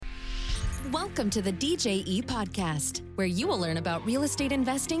Welcome to the DJE podcast, where you will learn about real estate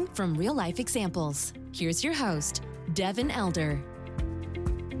investing from real-life examples. Here's your host, Devin Elder.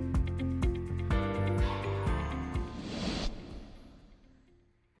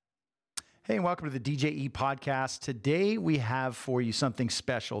 Hey, and welcome to the DJE podcast. Today we have for you something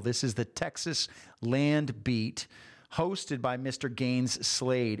special. This is the Texas Land Beat, hosted by Mr. Gaines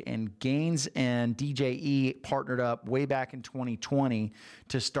Slade. And Gaines and DJE partnered up way back in 2020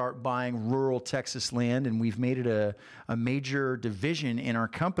 to start buying rural Texas land, and we've made it a major division in our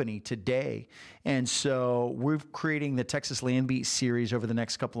company today. And so we're creating the Texas Land Beat series over the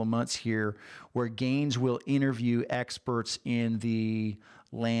next couple of months here, where Gaines will interview experts in the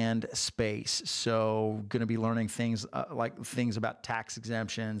land space. So going to be learning things like things about tax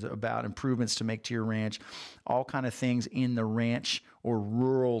exemptions, about improvements to make to your ranch, all kind of things in the ranch or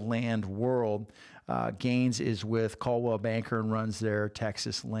rural land world. Gaines is with Caldwell Banker and runs their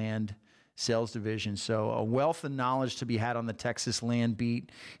Texas Land Sales Division. So a wealth of knowledge to be had on the Texas Land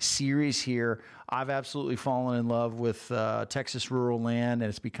Beat series here. I've absolutely fallen in love with Texas rural land, and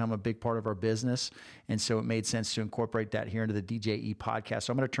it's become a big part of our business. And so it made sense to incorporate that here into the DJE podcast.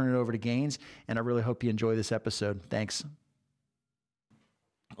 So I'm going to turn it over to Gaines, and I really hope you enjoy this episode. Thanks.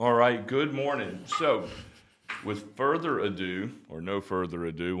 All right. Good morning. So with further ado, or no further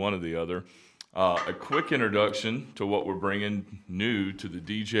ado, one or the other, a quick introduction to what we're bringing new to the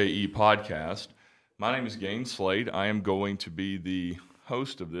DJE podcast. My name is Gaines Slade. I am going to be the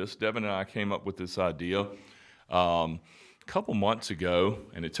host of this. Devin and I came up with this idea a couple months ago,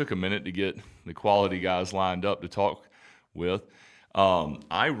 and it took a minute to get the quality guys lined up to talk with.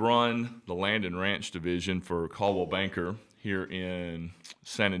 I run the Land and Ranch Division for Caldwell Banker here in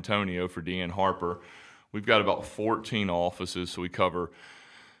San Antonio for Deanne Harper. We've got about 14 offices, so we cover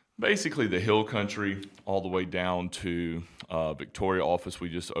basically the hill country all the way down to Victoria office we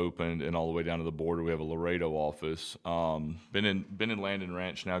just opened, and all the way down to the border. We have a Laredo office. Been in Land and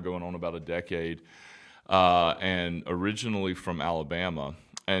Ranch now going on about a decade, and originally from Alabama.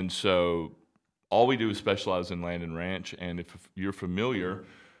 And so all we do is specialize in Land and Ranch. And if you're familiar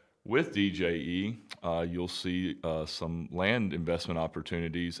with DJE, you'll see some land investment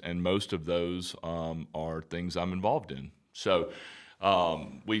opportunities, and most of those are things I'm involved in. So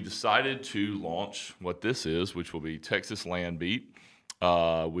we decided to launch what this is, which will be Texas Land Beat.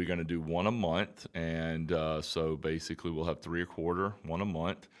 We're going to do one a month, and so basically we'll have 3 a quarter, one a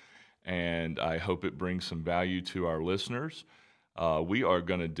month, and I hope it brings some value to our listeners. We are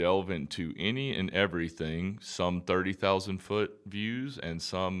going to delve into any and everything, some 30,000-foot views and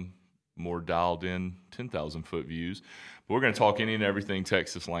some more dialed-in 10,000-foot views. But we're going to talk any and everything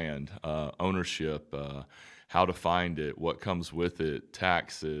Texas land, ownership, how to find it, what comes with it,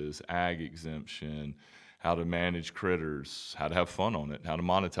 taxes, ag exemption, how to manage critters, how to have fun on it, how to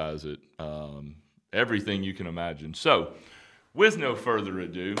monetize it, everything you can imagine. So with no further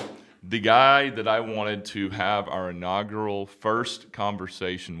ado, the guy that I wanted to have our inaugural first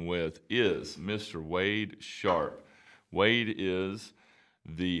conversation with is Mr. Wade Sharp. Wade is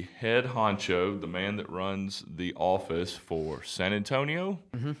the head honcho, the man that runs the office for San Antonio.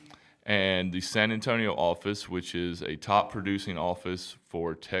 Mm-hmm. And the San Antonio office, which is a top producing office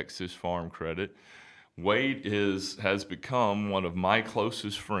for Texas Farm Credit. Wade has become one of my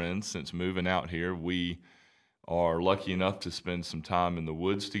closest friends since moving out here. We are lucky enough to spend some time in the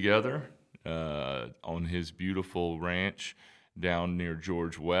woods together on his beautiful ranch down near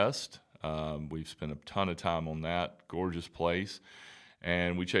George West. We've spent a ton of time on that gorgeous place.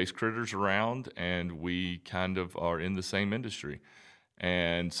 And we chase critters around, and we kind of are in the same industry.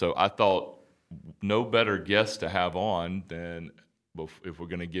 And so I thought no better guest to have on than, if we're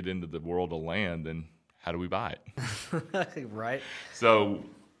going to get into the world of land, then how do we buy it? Right. So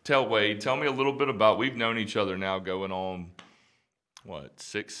tell me a little bit about, we've known each other now going on,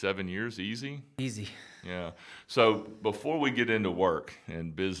 6-7 years, easy? Easy. Yeah. So before we get into work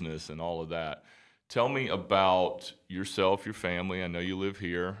and business and all of that, tell me about yourself, your family. I know you live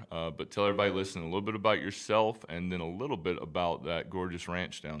here, but tell everybody listening a little bit about yourself, and then a little bit about that gorgeous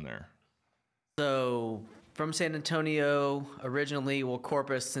ranch down there. So from San Antonio, originally,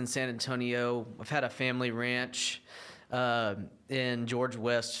 Corpus in San Antonio. I've had a family ranch in George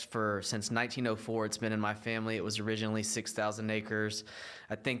West since 1904. It's been in my family. It was originally 6,000 acres.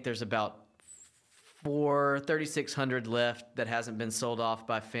 I think there's about 3,600 left that hasn't been sold off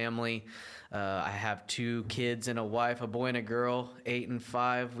by family. I have 2 kids and a wife, a boy and a girl, 8 and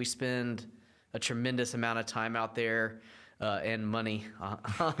 5. We spend a tremendous amount of time out there. and money.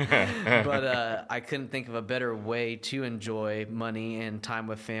 But I couldn't think of a better way to enjoy money and time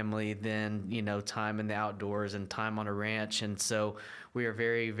with family than, time in the outdoors and time on a ranch. And so we are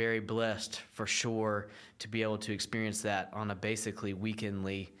very, very blessed for sure to be able to experience that on a basically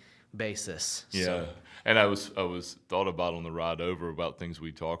weekendly basis. Yeah. So, and I was thought about on the ride over about things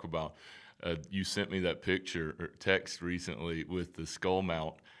we talk about. You sent me that picture or text recently with the skull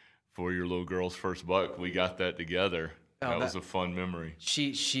mount for your little girl's first buck. We got that together. That was a fun memory.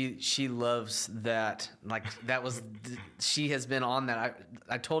 She loves that. Like she has been on that.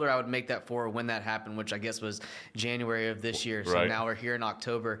 I told her I would make that for her when that happened, which I guess was January of this year. So now we're here in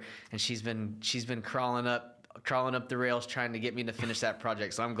October, and she's been crawling up the rails trying to get me to finish that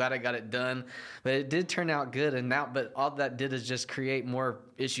project. So I'm glad I got it done, but it did turn out good. But all that did is just create more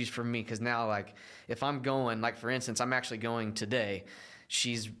issues for me, because now, like, if I'm going, like, for instance, I'm actually going today.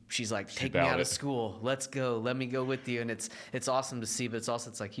 She's like, take me out of school. Let's go. Let me go with you. And it's awesome to see, but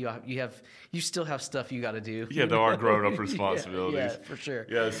it's like you still have stuff you got to do. Yeah, there are grown up responsibilities. Yeah, for sure.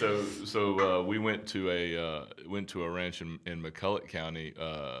 Yeah, so we went to a ranch in McCulloch County.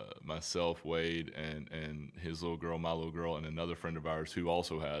 Myself, Wade, and his little girl, my little girl, and another friend of ours who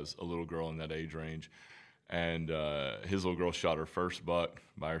also has a little girl in that age range. And his little girl shot her first buck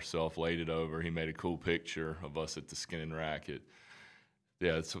by herself, laid it over. He made a cool picture of us at the Skin and Racket.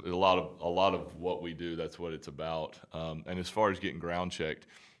 Yeah, it's a lot of what we do. That's what it's about. And as far as getting ground checked,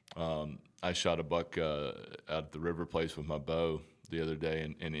 I shot a buck out at the river place with my bow the other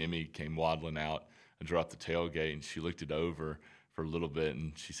day, and Emmy came waddling out. I dropped the tailgate, and she looked it over for a little bit,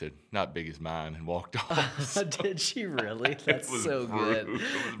 and she said, "Not big as mine," and walked off. So, did she really? That's so good. It was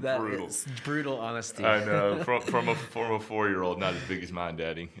that brutal. Is brutal honesty. I know, from a 4-year-old, not as big as mine,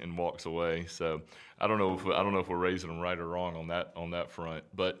 Daddy, and walks away. So I don't know if we're raising them right or wrong on that front,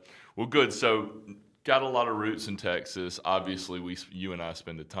 but well, good. So got a lot of roots in Texas. Obviously, you and I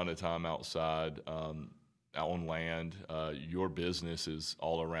spend a ton of time outside. Out on land. Your business is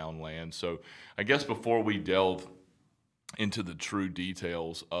all around land. So I guess before we delve into the true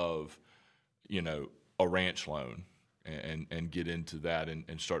details of, a ranch loan and get into that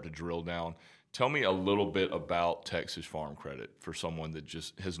and start to drill down, tell me a little bit about Texas Farm Credit for someone that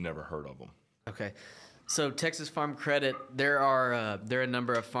just has never heard of them. Okay. So Texas Farm Credit, there are a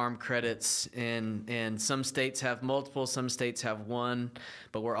number of farm credits, and some states have multiple, some states have one,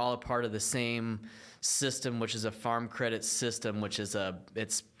 but we're all a part of the same system, which is a farm credit system, which is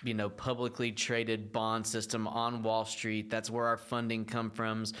it's publicly traded bond system on Wall Street. That's where our funding comes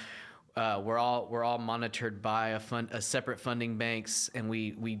from. We're all monitored by a separate funding banks, and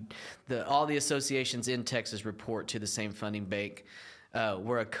all the associations in Texas report to the same funding bank.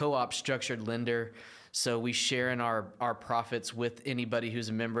 We're a co-op structured lender. So we share in our profits with anybody who's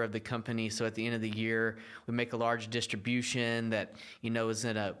a member of the company. So at the end of the year, we make a large distribution that, is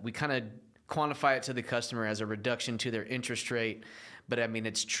we kind of quantify it to the customer as a reduction to their interest rate. But I mean,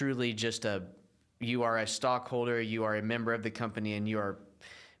 it's truly just you are a stockholder, you are a member of the company, and you are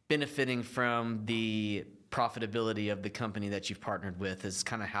benefiting from the profitability of the company that you've partnered with. Is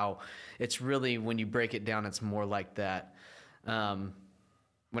kind of how it's really, when you break it down, it's more like that. When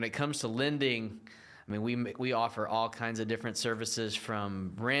it comes to lending, I mean, we offer all kinds of different services,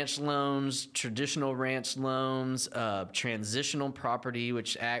 from ranch loans, traditional ranch loans, transitional property,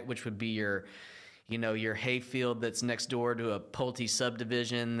 which would be your hayfield that's next door to a Pulte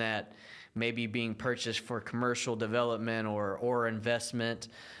subdivision that may be being purchased for commercial development or investment,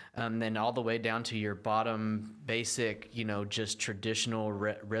 then all the way down to your bottom basic, just traditional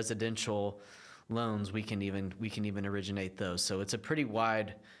residential loans. We can even originate those. So it's a pretty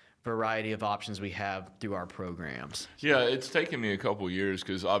wide variety of options we have through our programs. Yeah, it's taken me a couple of years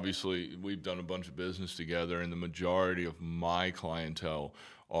because obviously we've done a bunch of business together, and the majority of my clientele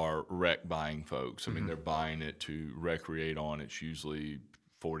are rec buying folks. I mean, they're buying it to recreate on. It's usually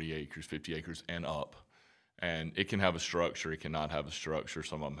 40 acres, 50 acres and up. And it can have a structure, it cannot have a structure.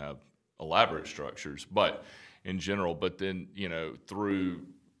 Some of them have elaborate structures, but in general, but then, through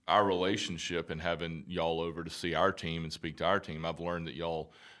our relationship and having y'all over to see our team and speak to our team, I've learned that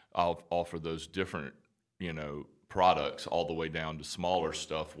y'all offer those different, products all the way down to smaller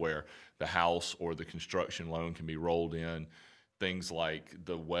stuff where the house or the construction loan can be rolled in. Things like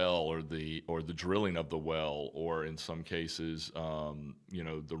the well or the drilling of the well, or in some cases,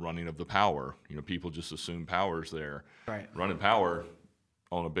 the running of the power. People just assume power's there. Right. Running power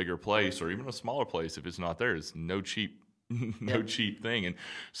on a bigger place or even a smaller place, if it's not there, is no cheap cheap thing. And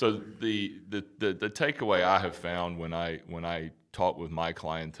so the takeaway I have found when I talk with my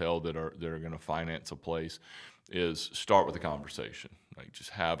clientele that are going to finance a place is start with a conversation. Like,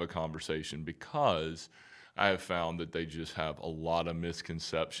 just have a conversation, because I have found that they just have a lot of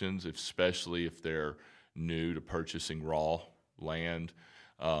misconceptions, especially if they're new to purchasing raw land.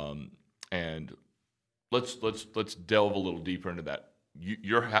 And let's delve a little deeper into that.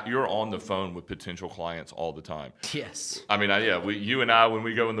 You're on the phone with potential clients all the time. Yes. I mean, you and I, when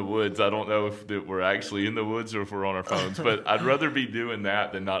we go in the woods, I don't know if that we're actually in the woods or if we're on our phones, but I'd rather be doing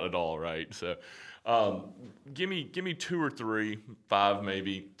that than not at all, right? So, give me 2 or 3, 5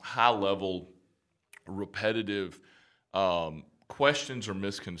 maybe, high level, repetitive questions or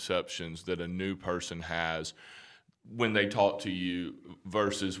misconceptions that a new person has when they talk to you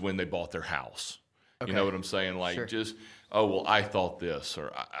versus when they bought their house. Okay. You know what I'm saying? Like, sure. Just, oh, well, I thought this,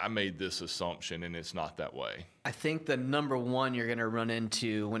 or I made this assumption, and it's not that way. I think the number one you're going to run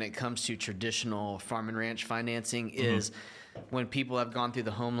into when it comes to traditional farm and ranch financing is when people have gone through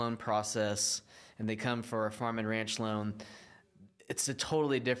the home loan process and they come for a farm and ranch loan. It's a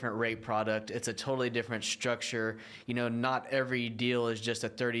totally different rate product. It's a totally different structure. You know, not every deal is just a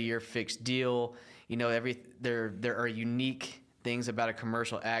 30-year fixed deal. You know, there are unique things about a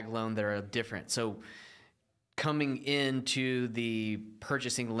commercial ag loan that are different. So coming into the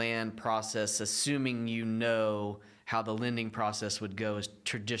purchasing land process, assuming you know how the lending process would go, is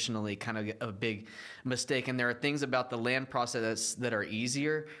traditionally kind of a big mistake. And there are things about the land process that are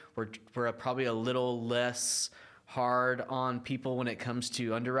easier. We're probably a little less hard on people when it comes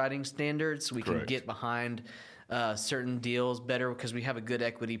to underwriting standards. We can get behind certain deals better because we have a good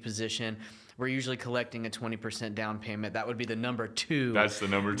equity position. We're usually collecting a 20% down payment. That would be the number 2. That's the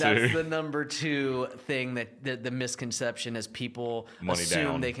number 2. That's the number 2 thing that the misconception is people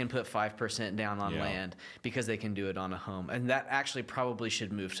assume they can put 5% down on land because they can do it on a home. And that actually probably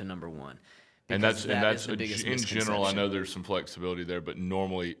should move to number 1. And that's in general, I know there's some flexibility there, but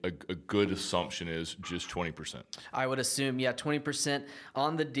normally a good assumption is just 20%. I would assume, 20%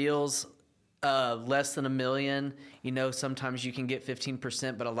 on the deals. Less than $1 million, you know, sometimes you can get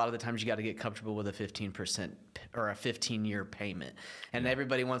 15%, but a lot of the times you got to get comfortable with a 15% or a 15-year payment. And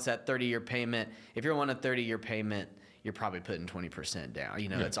everybody wants that 30-year payment. If you're wanting a 30-year payment, you're probably putting 20% down. You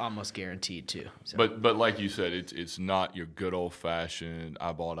know, it's almost guaranteed too. So. But like you said, it's not your good old-fashioned,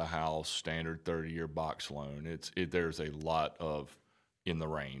 I bought a house, standard 30-year box loan. There's a lot of in the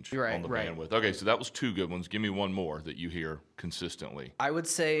range on the bandwidth. Okay, so that was 2 good ones. Give me one more that you hear consistently. I would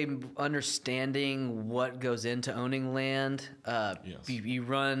say understanding what goes into owning land. Yes. You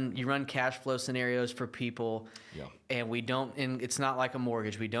run cash flow scenarios for people, and we don't. And it's not like a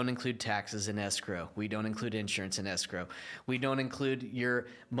mortgage. We don't include taxes in escrow. We don't include insurance in escrow. We don't include your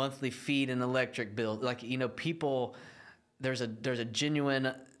monthly feed and electric bill. Like, you know, people. There's a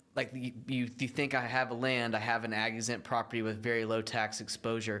genuine. Like you think I have a land, I have an ag exempt property with very low tax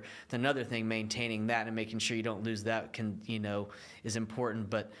exposure. It's another thing, maintaining that and making sure you don't lose that is important.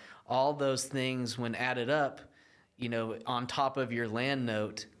 But all those things, when added up, you know, on top of your land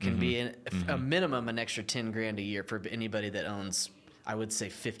note, can be a minimum an extra $10,000 a year for anybody that owns, I would say,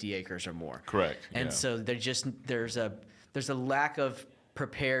 50 acres or more. Correct. And so there's a lack of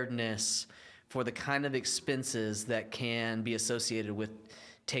preparedness for the kind of expenses that can be associated with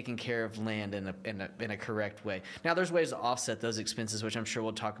taking care of land in a correct way. Now, there's ways to offset those expenses, which I'm sure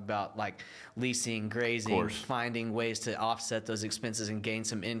we'll talk about, like leasing, grazing, finding ways to offset those expenses and gain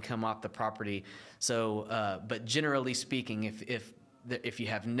some income off the property. So, but generally speaking, if you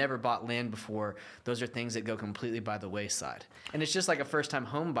have never bought land before, those are things that go completely by the wayside. And it's just like a first-time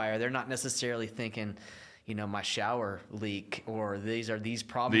home buyer. They're not necessarily thinking, you know, my shower leak, or these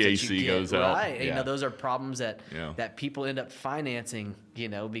problems the that AC you get. Goes out. Right. Yeah. You know, those are problems that people end up financing, you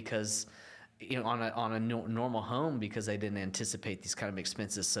know, because, you know, on a normal home, because they didn't anticipate these kind of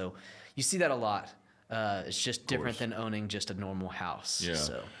expenses. So you see that a lot. It's just different than owning just a normal house. Yeah.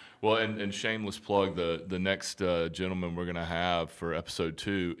 So. Well, and shameless plug, the next gentleman we're going to have for episode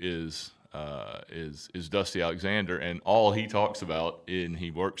 2 is Dusty Alexander, and all he talks about and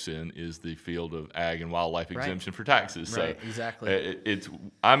he works in is the field of ag and wildlife exemption for taxes. Right, so exactly.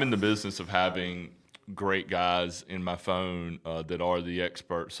 I'm in the business of having great guys in my phone that are the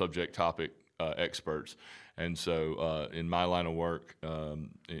subject topic experts. And so in my line of work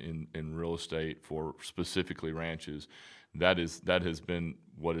in real estate for specifically ranches, that has been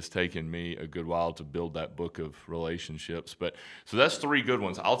what has taken me a good while to build that book of relationships. But so that's 3 good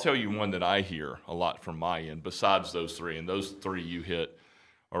ones. I'll tell you one that I hear a lot from my end besides those 3, and those 3 you hit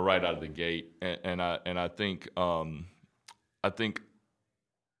are right out of the gate. And I think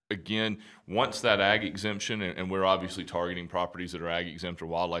again, once that ag exemption, and we're obviously targeting properties that are ag exempt or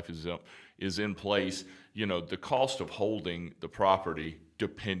wildlife exempt, is in place, you know, the cost of holding the property,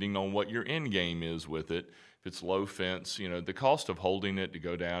 depending on what your end game is with it, if it's low fence, the cost of holding it to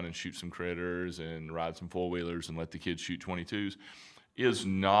go down and shoot some critters and ride some four-wheelers and let the kids shoot 22s is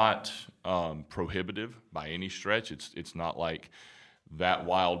not prohibitive by any stretch. It's not like that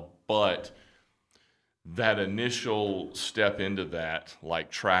wild, but that initial step into that, like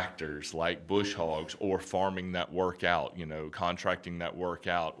tractors, like bush hogs, or farming that work out, contracting that work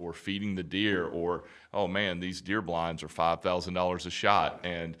out, or feeding the deer, or, oh man, these deer blinds are $5,000 a shot.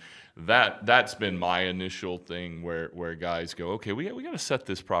 And that's been my initial thing where guys go, okay, we got to set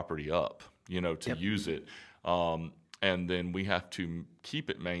this property up, to use it. And then we have to keep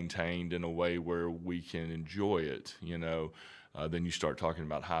it maintained in a way where we can enjoy it, Then you start talking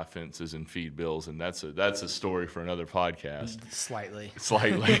about high fences and feed bills, and that's a story for another podcast. Slightly.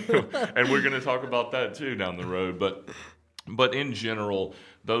 And we're going to talk about that too down the road. But in general,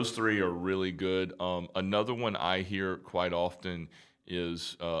 those three are really good. Another one I hear quite often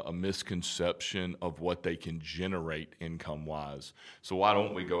is a misconception of what they can generate income-wise. So why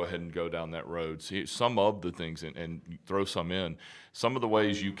don't we go ahead and go down that road? See some of the things and throw some in. Some of the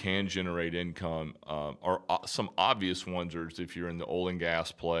ways you can generate income are some obvious ones are if you're in the oil and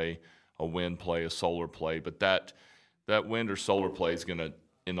gas play, a wind play, a solar play. But that wind or solar play is going to,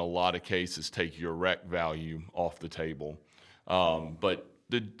 in a lot of cases, take your rec value off the table. But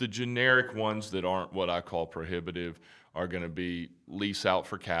the generic ones that aren't what I call prohibitive are going to be lease out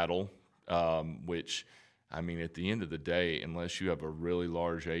for cattle, which, at the end of the day, unless you have a really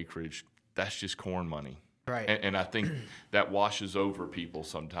large acreage, that's just corn money. Right. And I think that washes over people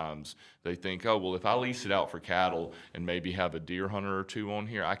sometimes. They think, oh, well, if I lease it out for cattle and maybe have a deer hunter or two on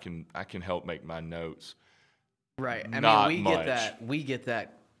here, I can help make my notes. Right. We get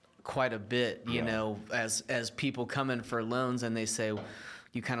that quite a bit, as people come in for loans and they say,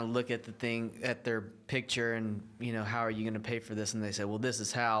 you kind of look at their picture and, how are you going to pay for this? And they say, well, this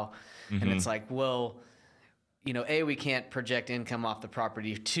is how. Mm-hmm. And it's like, well, A, we can't project income off the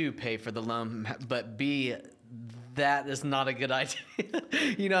property to pay for the loan, but B, that is not a good idea.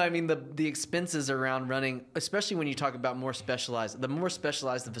 The expenses around running, especially when you talk about the more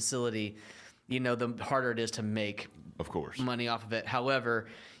specialized the facility, the harder it is to make, of course, money off of it. However,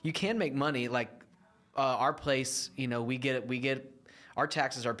 you can make money. Like our place, we get our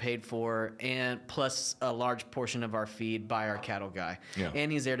taxes are paid for, and plus a large portion of our feed by our cattle guy, and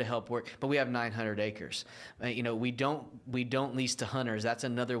he's there to help work. But we have 900 acres. We don't lease to hunters. That's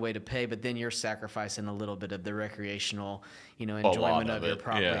another way to pay. But then you're sacrificing a little bit of the recreational, enjoyment of your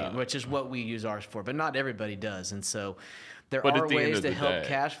property, which is what we use ours for. But not everybody does, and so there are ways to help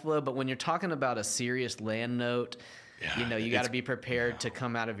cash flow. But when you're talking about a serious land note, you got to be prepared to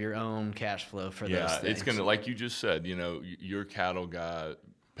come out of your own cash flow for those things. It's going to, like you just said, your cattle guy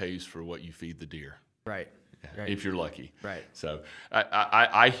pays for what you feed the deer. Right. If you're lucky. Right. So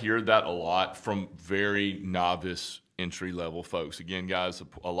I hear that a lot from very novice entry-level folks. Again, guys,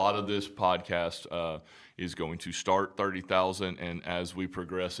 a lot of this podcast is going to start 30,000, and as we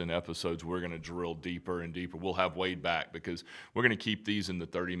progress in episodes, we're going to drill deeper and deeper. We'll have Wade back because we're going to keep these in the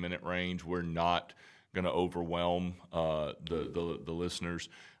 30-minute range. We're not going to overwhelm the listeners.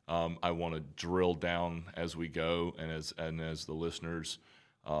 I want to drill down as we go, and as the listeners'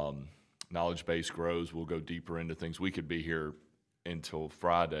 knowledge base grows, we'll go deeper into things. We could be here until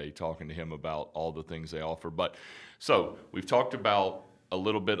Friday talking to him about all the things they offer. But so we've talked about a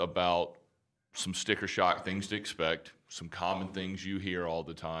little bit about some sticker shock things to expect, some common things you hear all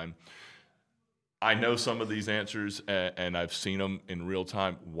the time. I know some of these answers, and I've seen them in real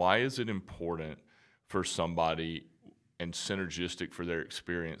time. Why is it important for somebody and synergistic for their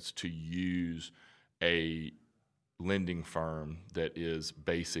experience to use a lending firm that is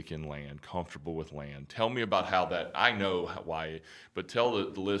basic in land, comfortable with land? Tell me about how that, I know why, but tell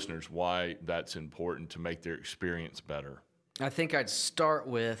the listeners why that's important to make their experience better. I think I'd start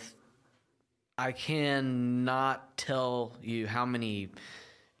with, I cannot tell you how many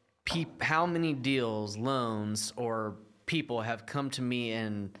deals, loans, or people have come to me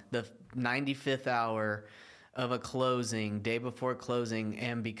in the 95th hour of a closing, day before closing,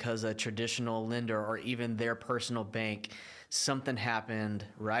 and because a traditional lender or even their personal bank, something happened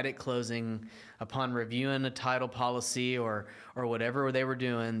right at closing upon reviewing a title policy or whatever they were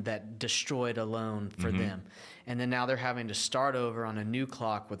doing that destroyed a loan for them. And then now they're having to start over on a new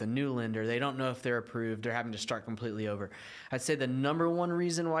clock with a new lender. They don't know if they're approved. They're having to start completely over. I'd say the number one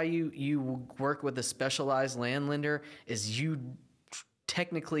reason why you work with a specialized land lender is you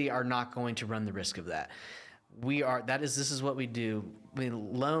technically are not going to run the risk of that. This is what we do. I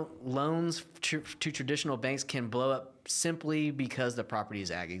mean, loans to traditional banks can blow up simply because the property is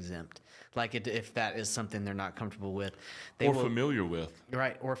ag exempt. like if that is something they're not comfortable with. Familiar with.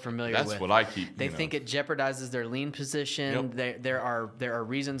 Right, or familiar with. That's what I keep. They think it jeopardizes their lien position. Yep. There are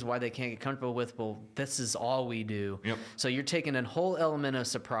reasons why they can't get comfortable with, well, this is all we do. Yep. So you're taking a whole element of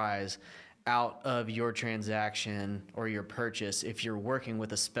surprise out of your transaction or your purchase if you're working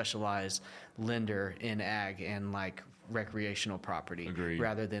with a specialized lender in ag and like recreational property. Agreed.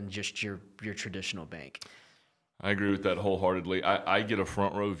 Rather than just your traditional bank. I agree with that wholeheartedly. I get a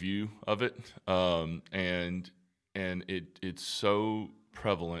front row view of it, and it's so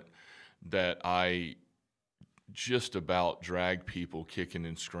prevalent that I just about drag people kicking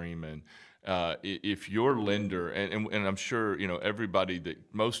and screaming. If your lender, and I'm sure everybody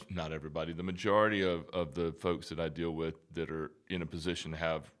not everybody, the majority of the folks that I deal with that are in a position to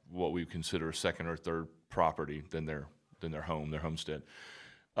have what we consider a second or third property than their home, their homestead,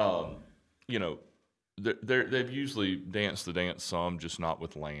 they've usually danced the dance some, just not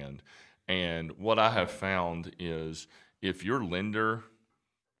with land. And what I have found is if your lender,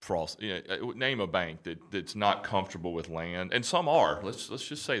 name a bank that's not comfortable with land, and some are, let's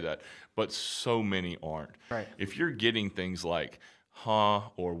just say that, but so many aren't. Right. If you're getting things like,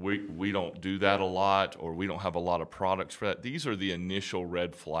 or we don't do that a lot, or we don't have a lot of products for that, these are the initial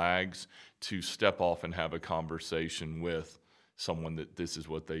red flags to step off and have a conversation with someone that this is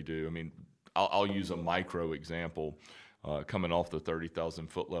what they do. I mean, I'll use a micro example, coming off the 30,000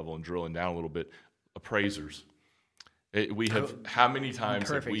 foot level and drilling down a little bit. Appraisers. How many times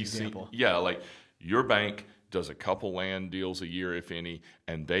have we example. seen? Yeah, like your bank does a couple land deals a year, if any,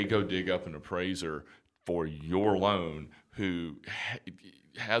 and they go dig up an appraiser for your loan who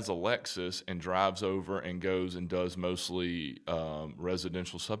has a Lexus and drives over and goes and does mostly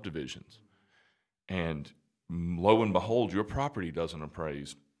residential subdivisions. And lo and behold, your property doesn't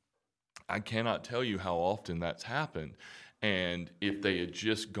appraise. I cannot tell you how often that's happened. And if they had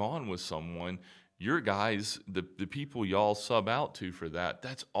just gone with someone, your guys, the people y'all sub out to for that,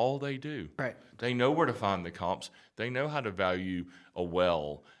 that's all they do. Right. They know where to find the comps. They know how to value a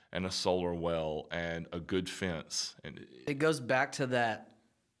well and a solar well and a good fence. And it goes back to that.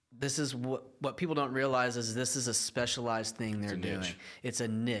 This is what people don't realize is this is a specialized thing they're doing. It's a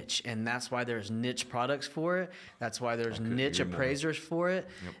niche, and that's why there's niche products for it. That's why there's niche appraisers for it.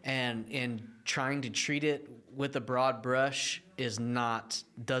 Yep. And trying to treat it with a broad brush is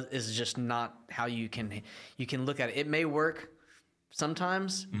just not how you can look at it. It may work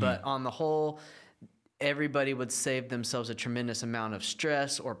sometimes, but on the whole, everybody would save themselves a tremendous amount of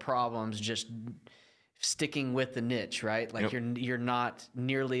stress or problems just sticking with the niche, right? Like you're not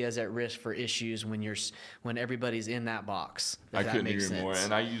nearly as at risk for issues when everybody's in that box. I couldn't agree more.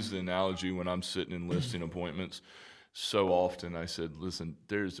 And I use the analogy when I'm sitting in listing appointments. So often I said, listen,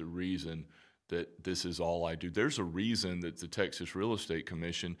 there's a reason that this is all I do. There's a reason that the Texas Real Estate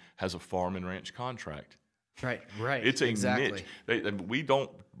Commission has a farm and ranch contract. Right. It's a niche. We don't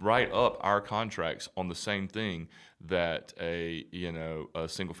write up our contracts on the same thing that a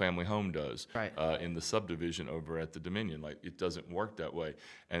single family home does. Right. In the subdivision over at the Dominion. Like, it doesn't work that way.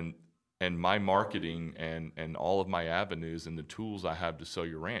 And my marketing and all of my avenues and the tools I have to sell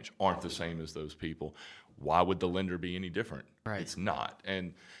your ranch aren't the same as those people. Why would the lender be any different? Right. It's not.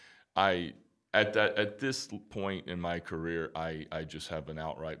 And at this point in my career, I just have an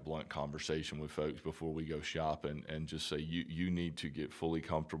outright blunt conversation with folks before we go shopping and just say, you need to get fully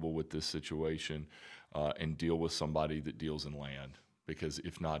comfortable with this situation and deal with somebody that deals in land, because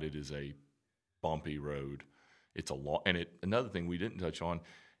if not, it is a bumpy road. It's a long, and another thing we didn't touch on,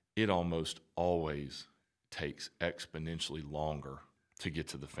 it almost always takes exponentially longer to get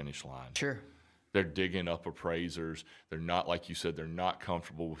to the finish line. Sure. They're digging up appraisers. They're not, like you said, they're not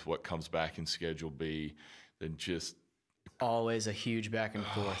comfortable with what comes back in Schedule B. They're just always a huge back and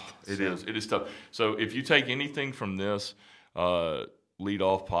forth. It is tough. So if you take anything from this lead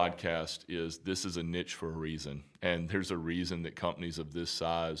off podcast, this is a niche for a reason, and there's a reason that companies of this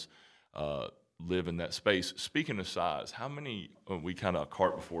size live in that space. Speaking of size, how many? We kind of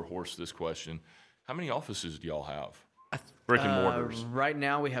cart before horse this question. How many offices do y'all have? Brick and mortars. Right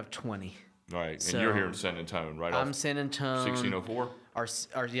now we have 20. All right, So, and you're here in San Antonio, right? I'm San Antonio. 1604?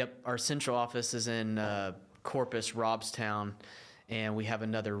 Our central office is in Corpus, Robstown, and we have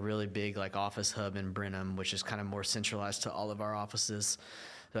another really big office hub in Brenham, which is kind of more centralized to all of our offices.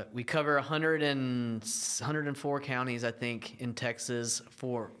 But we cover 104 counties, I think, in Texas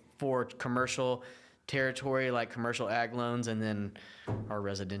for commercial territory, like commercial ag loans, and then our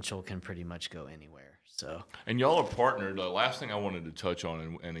residential can pretty much go anywhere. So. And y'all are partnered. The last thing I wanted to touch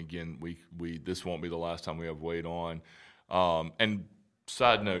on, and again, we this won't be the last time we have Wade on, and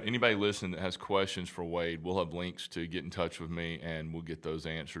side note, anybody listening that has questions for Wade, we'll have links to get in touch with me, and we'll get those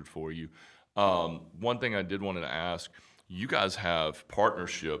answered for you. One thing I did want to ask, you guys have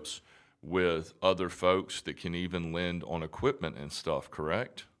partnerships with other folks that can even lend on equipment and stuff,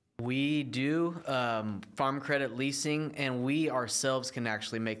 correct? We do farm credit leasing, and we ourselves can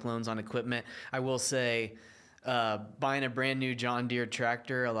actually make loans on equipment. I will say, buying a brand new John Deere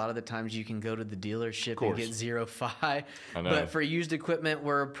tractor, a lot of the times you can go to the dealership and get 0.5. I know. But for used equipment,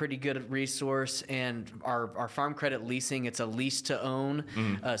 we're a pretty good resource. And our farm credit leasing, it's a lease to own.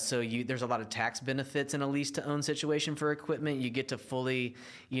 So there's a lot of tax benefits in a lease to own situation for equipment. You get to fully,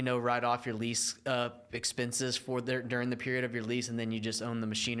 write off your lease expenses during the period of your lease, and then you just own the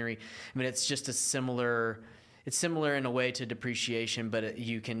machinery. I mean, it's just it's similar in a way to depreciation, but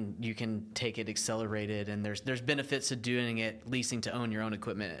you can take it accelerated, and there's benefits to doing it, leasing to own your own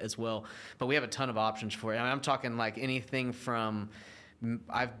equipment as well. But we have a ton of options for it. I mean, I'm talking like anything from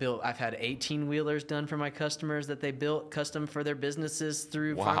I've had 18 wheelers done for my customers that they built custom for their businesses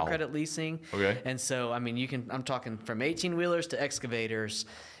through farm credit leasing. Okay. And so, I mean, I'm talking from 18 wheelers to excavators.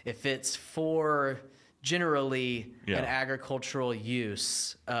 If it's for generally an agricultural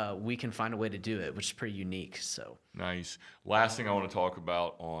use, we can find a way to do it, which is pretty unique. So nice. Last thing I want to talk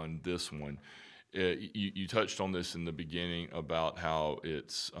about on this one, you touched on this in the beginning about how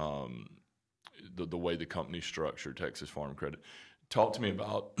it's the way the company's structured, Texas Farm Credit. Talk to me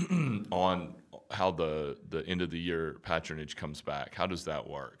about on how the end of the year patronage comes back. How does that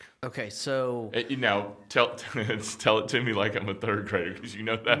work? Okay, so now tell it to me like I'm a third grader, because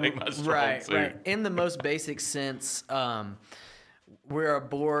that ain't my strong suit. Right. In the most basic sense, we're a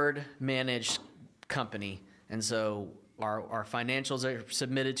board managed company, and so our financials are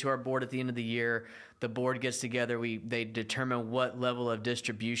submitted to our board at the end of the year. The board gets together. They determine what level of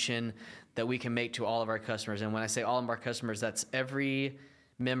distribution that we can make to all of our customers. And when I say all of our customers, that's every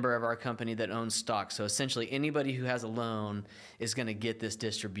member of our company that owns stock. So essentially anybody who has a loan is going to get this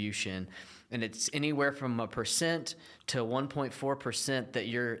distribution. And it's anywhere from 1% to 1.4%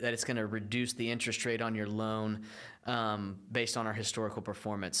 that it's going to reduce the interest rate on your loan based on our historical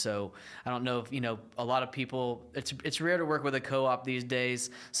performance. So I don't know if, a lot of people, it's rare to work with a co-op these days.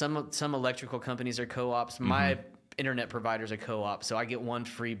 Some electrical companies are co-ops. My internet providers are co-op. So I get one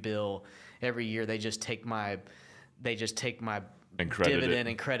free bill every year. They just take my dividend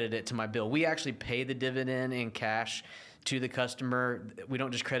and credit it to my bill. We actually pay the dividend in cash to the customer. We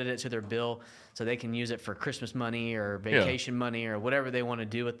don't just credit it to their bill, so they can use it for Christmas money or vacation money or whatever they want to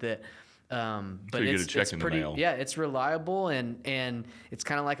do with it. But so you get a check in the mail. Yeah, it's reliable, and it's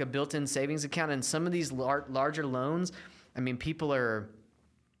kind of like a built-in savings account. And some of these larger loans, I mean, people are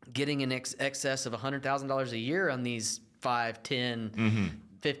getting in excess of $100,000 a year on these 5, 10,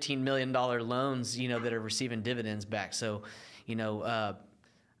 $15 million loans, that are receiving dividends back. So,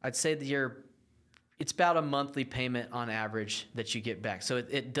 I'd say that it's about a monthly payment on average that you get back. So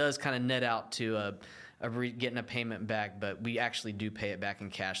it does kind of net out to getting a payment back, but we actually do pay it back in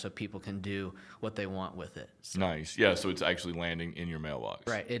cash so people can do what they want with it. So. Nice. Yeah, so it's actually landing in your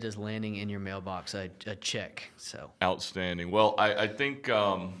mailbox. Right. It is landing in your mailbox, a check. So outstanding. Well, I think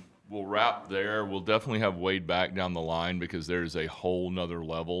we'll wrap there. We'll definitely have Wade back down the line, because there's a whole nother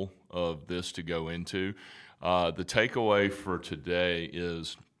level of this to go into. The takeaway for today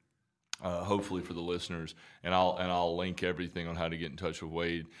is, hopefully for the listeners, and I'll link everything on how to get in touch with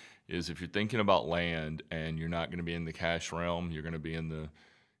Wade, is if you're thinking about land and you're not going to be in the cash realm, you're going to be in the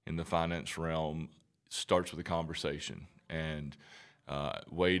finance realm, starts with a conversation. And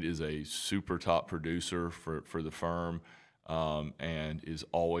Wade is a super top producer for the firm, and is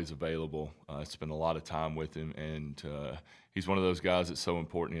always available. I spend a lot of time with him, and he's one of those guys that's so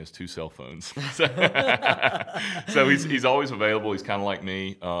important he has 2 cell phones. So he's always available. He's kind of like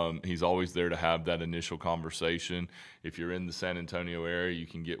me. He's always there to have that initial conversation. If you're in the San Antonio area, you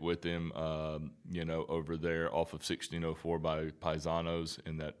can get with him, over there off of 1604 by Paisanos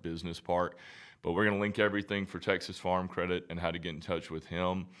in that business park. But we're going to link everything for Texas Farm Credit and how to get in touch with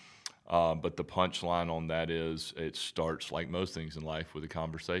him. But the punchline on that is, it starts like most things in life with a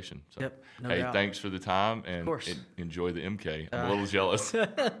conversation. So, yep, no hey, doubt. Thanks for the time, and enjoy the MK. I'm a little jealous. All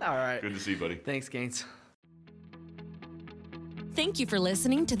right. Good to see you, buddy. Thanks, Gaines. Thank you for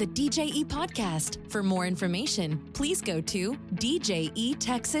listening to the DJE podcast. For more information, please go to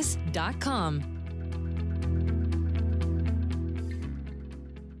djetexas.com.